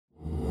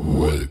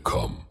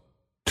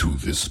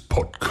this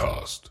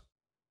podcast.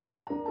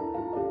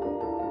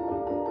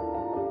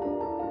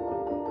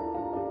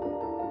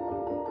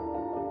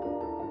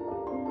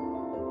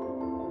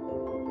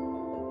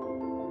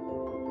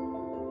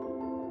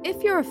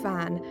 If you're a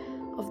fan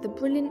of the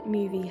brilliant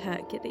movie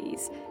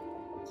Hercules,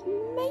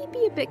 you may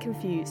be a bit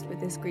confused with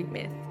this Greek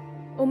myth,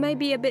 or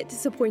maybe a bit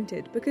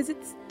disappointed because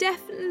it's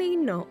definitely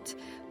not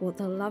what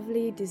the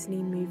lovely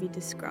Disney movie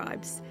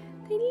describes.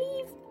 They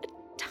leave a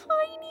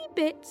tiny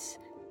bit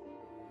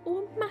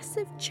or a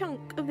massive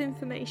chunk of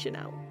information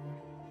out.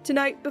 To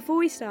note, before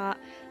we start,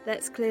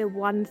 let's clear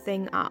one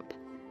thing up.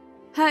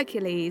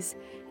 Hercules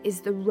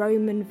is the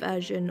Roman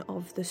version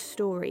of the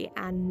story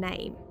and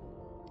name,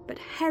 but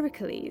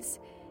Heracles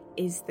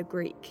is the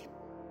Greek.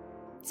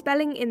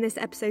 Spelling in this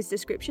episode's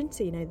description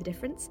so you know the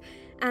difference,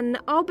 and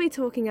I'll be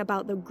talking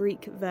about the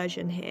Greek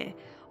version here,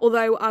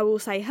 although I will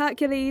say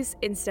Hercules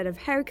instead of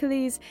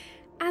Heracles,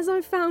 as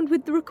I've found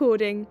with the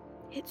recording,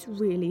 it's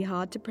really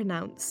hard to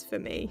pronounce for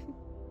me.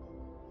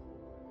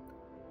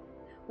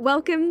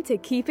 Welcome to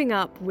Keeping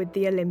Up with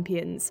the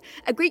Olympians,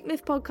 a Greek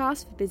myth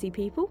podcast for busy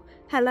people.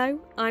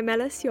 Hello, I'm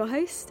Ellis, your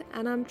host,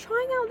 and I'm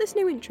trying out this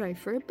new intro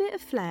for a bit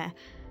of flair,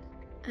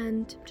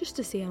 and just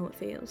to see how it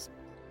feels.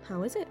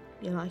 How is it?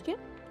 You like it?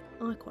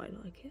 I quite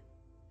like it.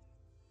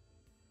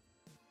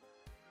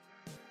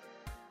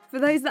 For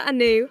those that are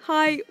new,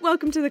 hi,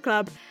 welcome to the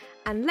club,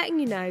 and letting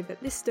you know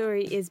that this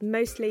story is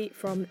mostly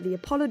from the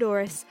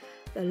Apollodorus,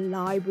 the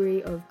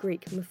Library of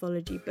Greek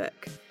Mythology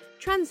book,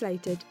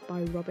 translated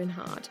by Robin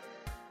Hard,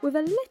 with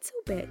a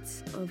little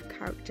bit of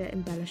character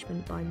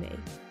embellishment by me.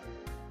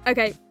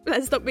 Okay,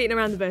 let's stop beating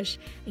around the bush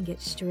and get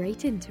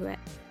straight into it.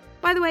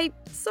 By the way,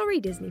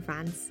 sorry Disney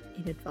fans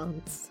in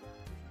advance.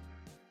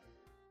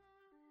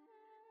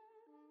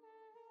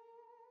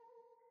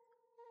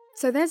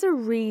 So there's a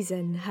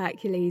reason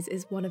Hercules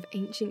is one of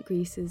ancient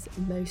Greece's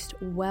most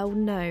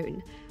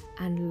well-known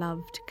and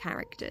loved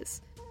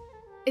characters.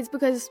 It's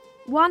because,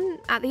 one,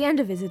 at the end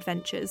of his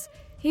adventures,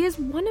 he is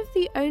one of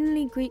the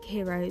only Greek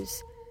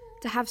heroes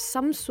to have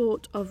some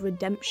sort of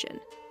redemption.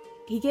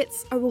 He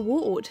gets a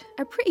reward,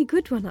 a pretty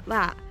good one at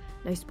that,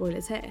 no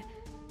spoilers here.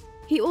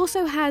 He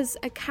also has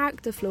a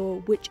character flaw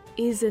which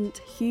isn't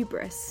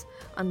hubris,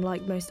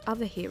 unlike most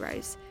other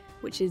heroes,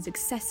 which is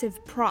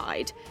excessive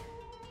pride.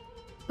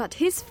 But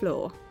his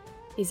flaw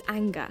is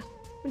anger,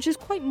 which is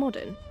quite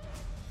modern.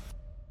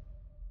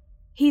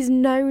 He's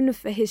known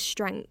for his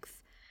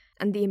strength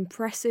and the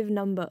impressive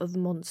number of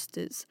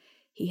monsters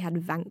he had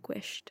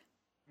vanquished.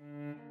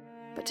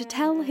 But to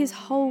tell his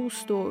whole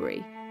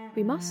story,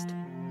 we must,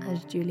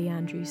 as Julie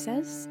Andrews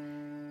says,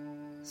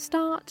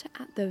 start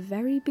at the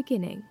very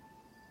beginning,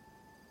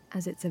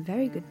 as it's a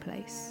very good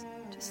place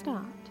to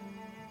start.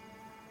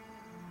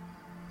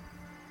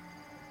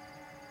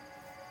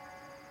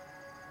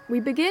 We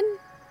begin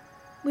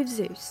with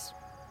Zeus.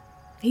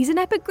 He's an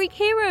epic Greek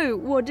hero,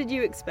 what did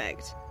you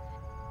expect?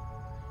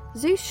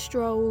 Zeus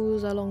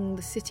strolls along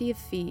the city of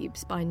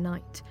Thebes by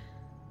night,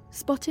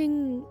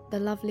 spotting the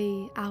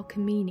lovely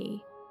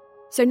Alcmene,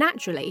 so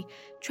naturally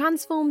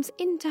transforms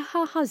into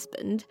her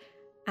husband,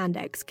 and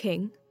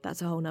ex-king,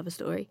 that's a whole nother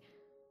story,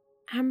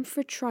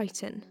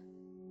 Amphitryon.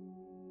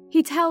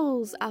 He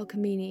tells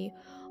Alcmene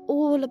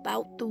all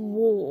about the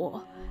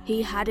war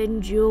he had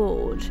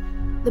endured,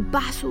 the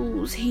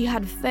battles he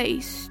had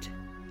faced,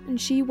 and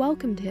she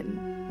welcomed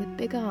him with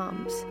big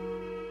arms.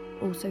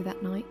 Also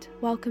that night,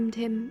 welcomed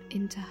him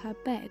into her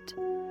bed.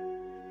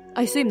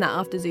 I assume that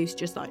after Zeus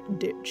just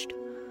ditched.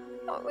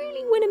 Not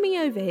really winning me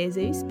over here,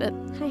 Zeus, but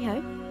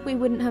hey-ho, we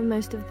wouldn't have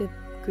most of the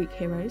Greek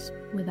heroes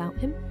without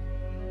him.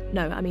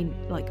 No, I mean,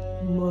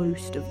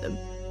 most of them.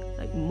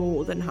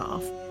 More than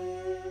half.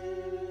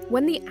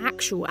 When the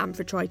actual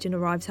Amphitryon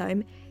arrives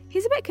home,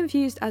 he's a bit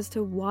confused as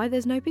to why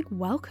there's no big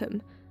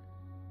welcome.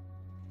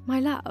 My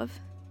love,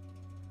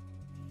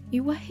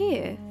 you were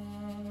here,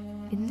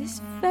 in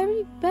this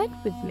very bed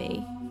with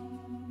me.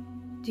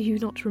 Do you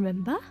not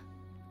remember?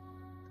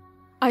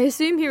 I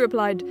assume he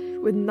replied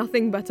with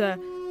nothing but a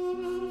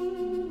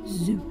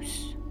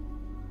Zeus.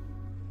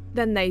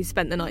 Then they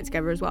spent the night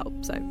together as well,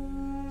 so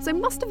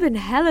must have been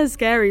hella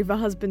scary for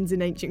husbands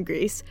in ancient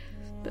Greece,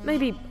 but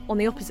maybe on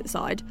the opposite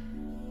side,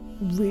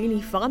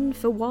 really fun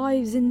for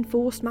wives in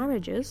forced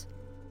marriages.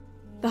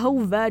 The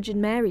whole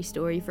Virgin Mary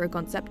story for a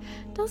concept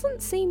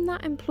doesn't seem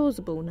that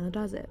implausible now,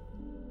 does it?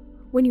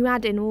 When you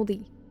add in all the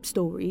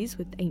stories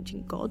with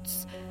ancient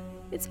gods,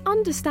 it's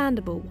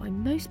understandable why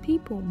most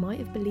people might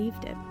have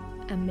believed it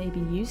and maybe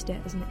used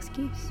it as an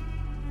excuse.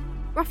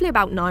 Roughly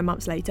about 9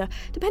 months later,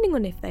 depending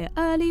on if they are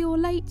early or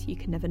late, you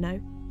can never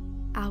know,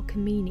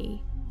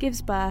 Alcmene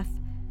gives birth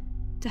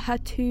to her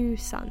 2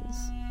 sons.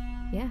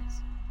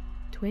 Yes,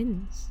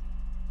 twins.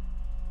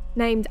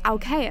 Named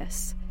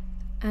Alcaeus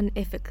and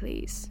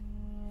Iphicles.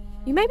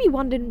 You may be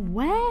wondering,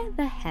 where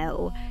the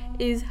hell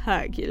is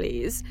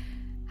Hercules?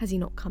 Has he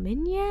not come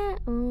in yet,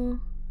 or...?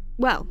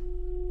 Well,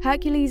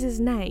 Hercules'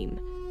 name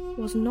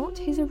was not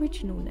his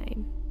original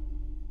name.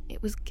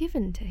 It was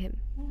given to him.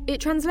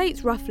 It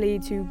translates roughly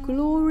to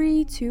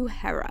glory to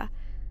Hera,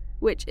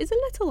 which is a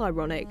little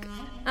ironic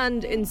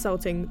and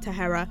insulting to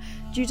Hera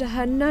due to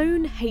her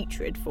known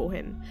hatred for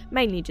him,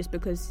 mainly just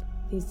because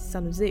he's the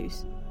son of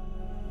Zeus.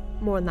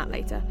 More on that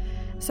later.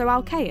 So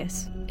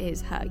Alcaeus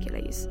is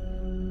Hercules.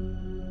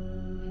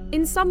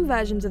 In some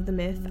versions of the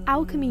myth,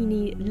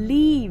 Alcmene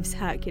leaves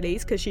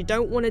Hercules because she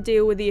don't want to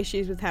deal with the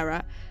issues with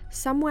Hera,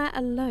 somewhere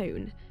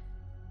alone,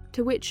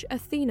 to which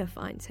Athena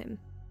finds him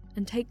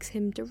and takes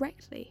him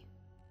directly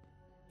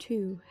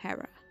to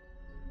Hera.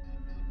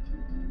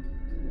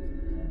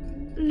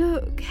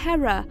 "Look,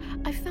 Hera,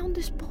 I found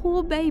this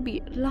poor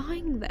baby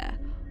lying there,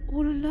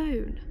 all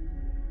alone."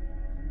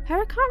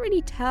 Hera can't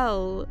really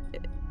tell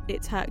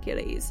it's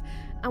Hercules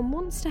and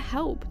wants to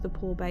help the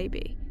poor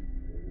baby,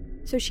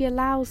 so she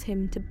allows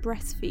him to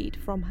breastfeed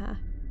from her.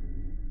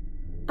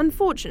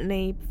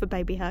 Unfortunately for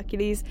baby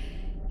Hercules,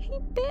 he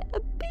bit a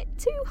bit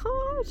too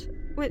hard,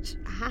 which,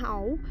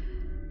 ow.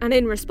 And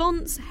in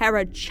response,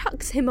 Hera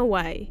chucks him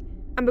away.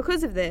 And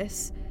because of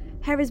this,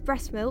 Hera's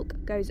breast milk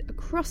goes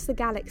across the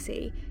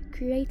galaxy,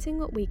 creating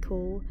what we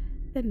call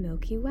the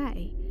Milky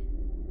Way.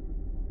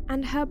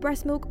 And her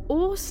breast milk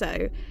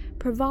also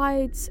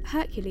provides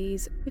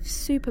Hercules with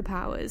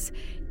superpowers,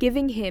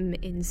 giving him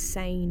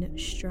insane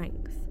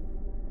strength.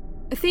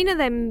 Athena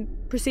then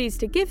proceeds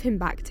to give him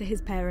back to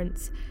his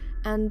parents,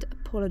 and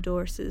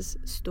Apollodorus'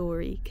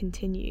 story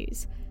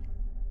continues.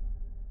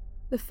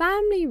 The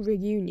family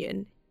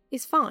reunion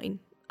is fine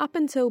up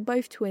until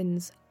both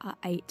twins are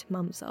 8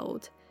 months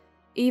old.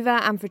 Either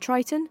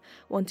Amphitryon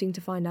wanting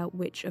to find out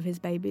which of his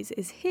babies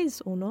is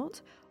his or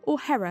not, or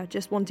Hera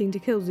just wanting to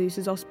kill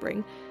Zeus's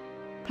offspring,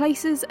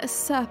 places a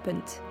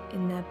serpent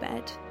in their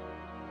bed.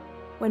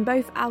 When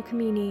both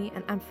Alcmene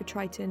and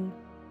Amphitryon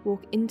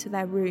walk into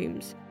their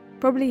rooms,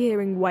 probably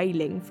hearing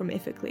wailing from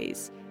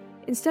Iphicles,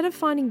 instead of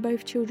finding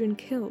both children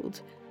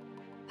killed,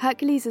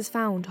 Hercules is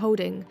found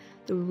holding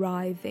the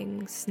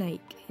writhing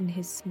snake in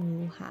his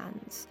small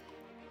hands,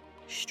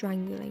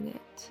 strangling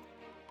it.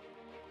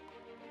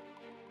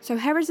 So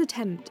Hera's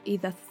attempt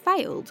either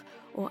failed,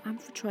 or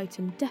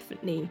Amphitryon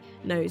definitely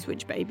knows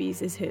which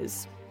babies is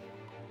his.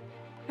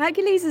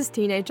 Hercules'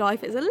 teenage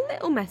life is a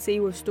little messy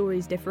with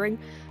stories differing,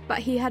 but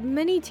he had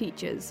many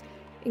teachers,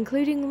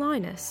 including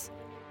Linus,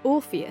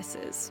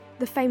 Orpheus's,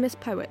 the famous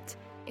poet.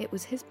 It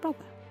was his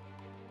brother.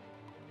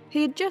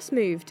 He had just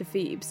moved to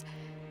Thebes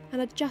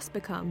and had just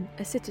become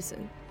a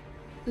citizen.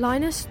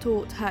 Linus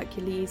taught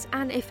Hercules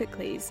and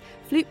Iphicles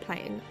flute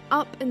playing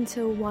up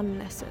until one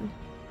lesson,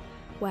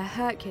 where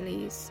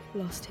Hercules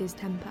lost his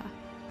temper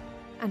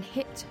and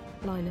hit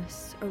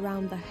Linus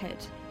around the head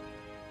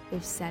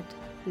with said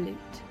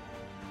lute,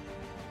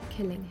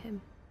 killing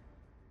him.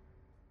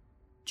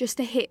 Just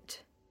a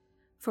hit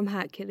from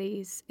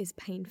Hercules is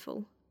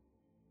painful.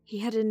 He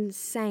had an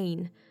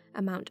insane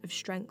amount of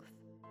strength.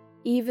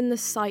 Even the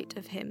sight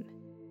of him,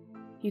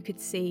 you could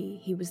see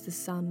he was the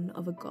son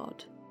of a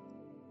god.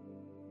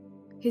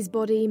 His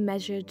body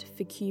measured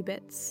for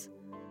cubits.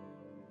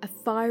 A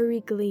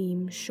fiery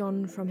gleam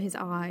shone from his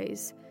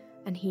eyes,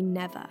 and he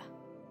never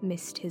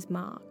missed his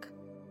mark.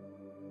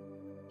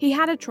 He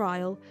had a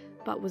trial,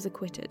 but was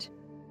acquitted.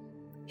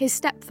 His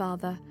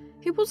stepfather,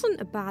 who wasn't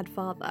a bad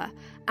father,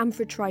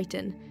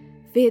 Amphitryon,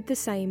 feared the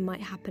same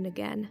might happen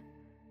again.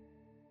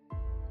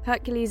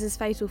 Hercules'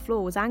 fatal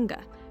flaw was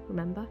anger,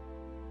 remember?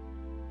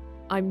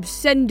 "I'm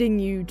sending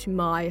you to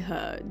my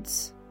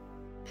herds."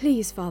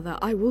 "Please, father,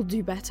 I will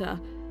do better."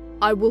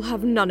 "I will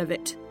have none of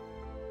it.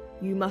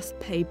 You must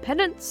pay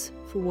penance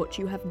for what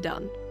you have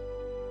done."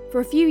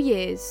 For a few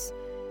years,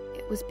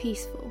 it was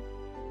peaceful.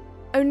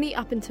 Only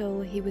up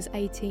until he was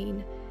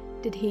 18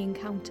 did he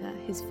encounter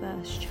his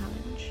first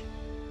challenge.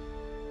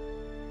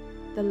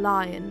 The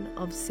Lion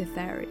of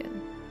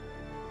Citharion.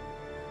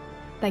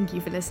 Thank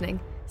you for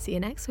listening. See you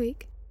next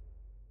week.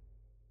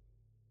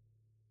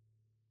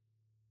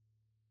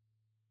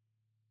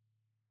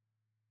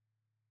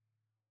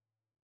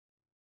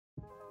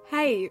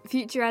 Hey,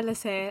 Future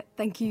Ellis here.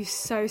 Thank you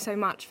so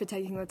much for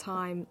taking the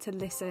time to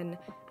listen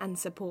and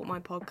support my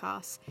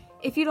podcast.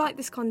 If you like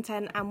this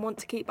content and want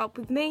to keep up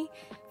with me,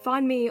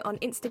 find me on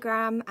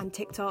Instagram and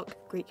TikTok,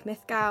 Greek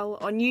Myth Gal,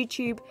 on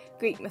YouTube,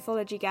 Greek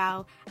Mythology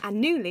Gal,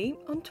 and newly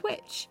on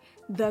Twitch,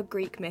 The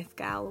Greek Myth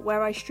Gal,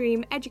 where I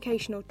stream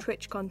educational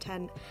Twitch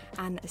content,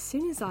 and as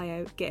soon as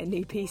I get a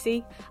new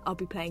PC, I'll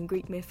be playing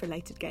Greek myth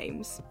related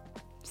games.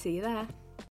 See you there.